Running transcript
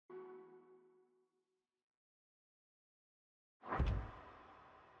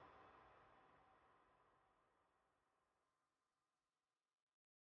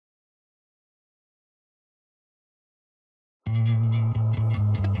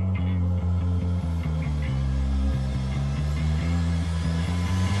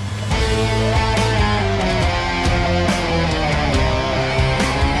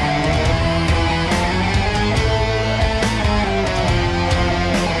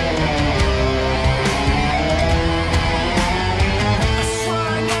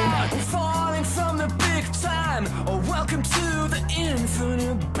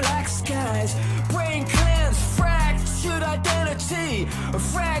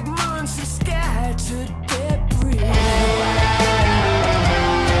amongst the scattered debris.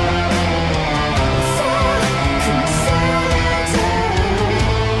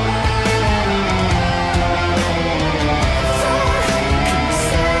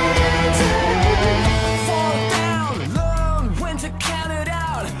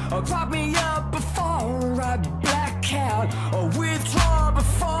 Prop me up before I black out, or withdraw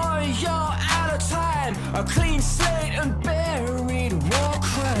before you're out of time. A clean slate and buried war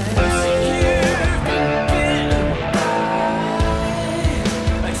crimes. You've been bitten by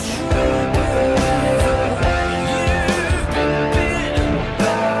a true believer. You've been bitten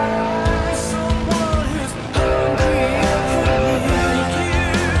by someone who's hungry for you.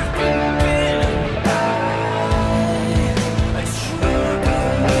 You've been bitten by a true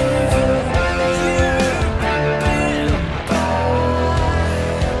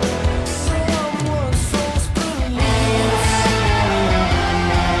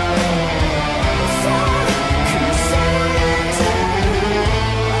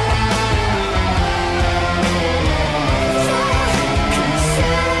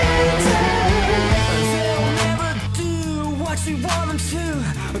you want them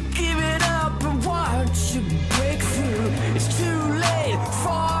to give it up and watch you break through. It's too late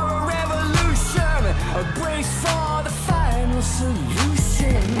for a revolution. A brace for the final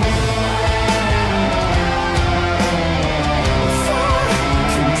solution.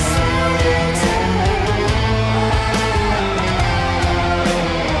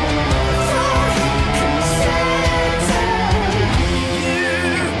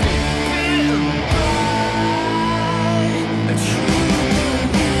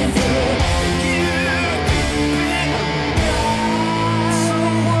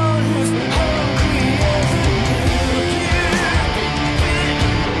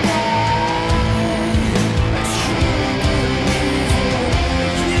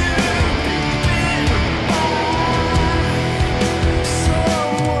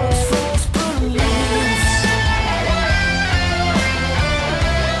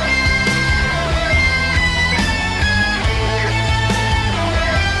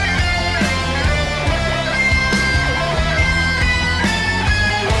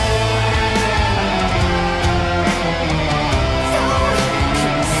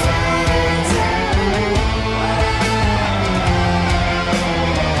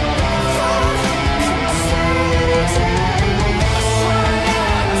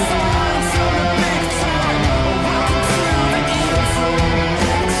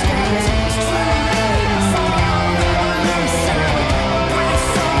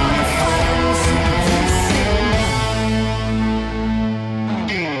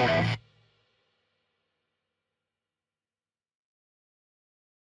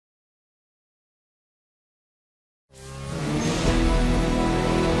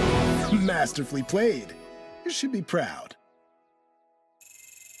 Masterfully played. You should be proud.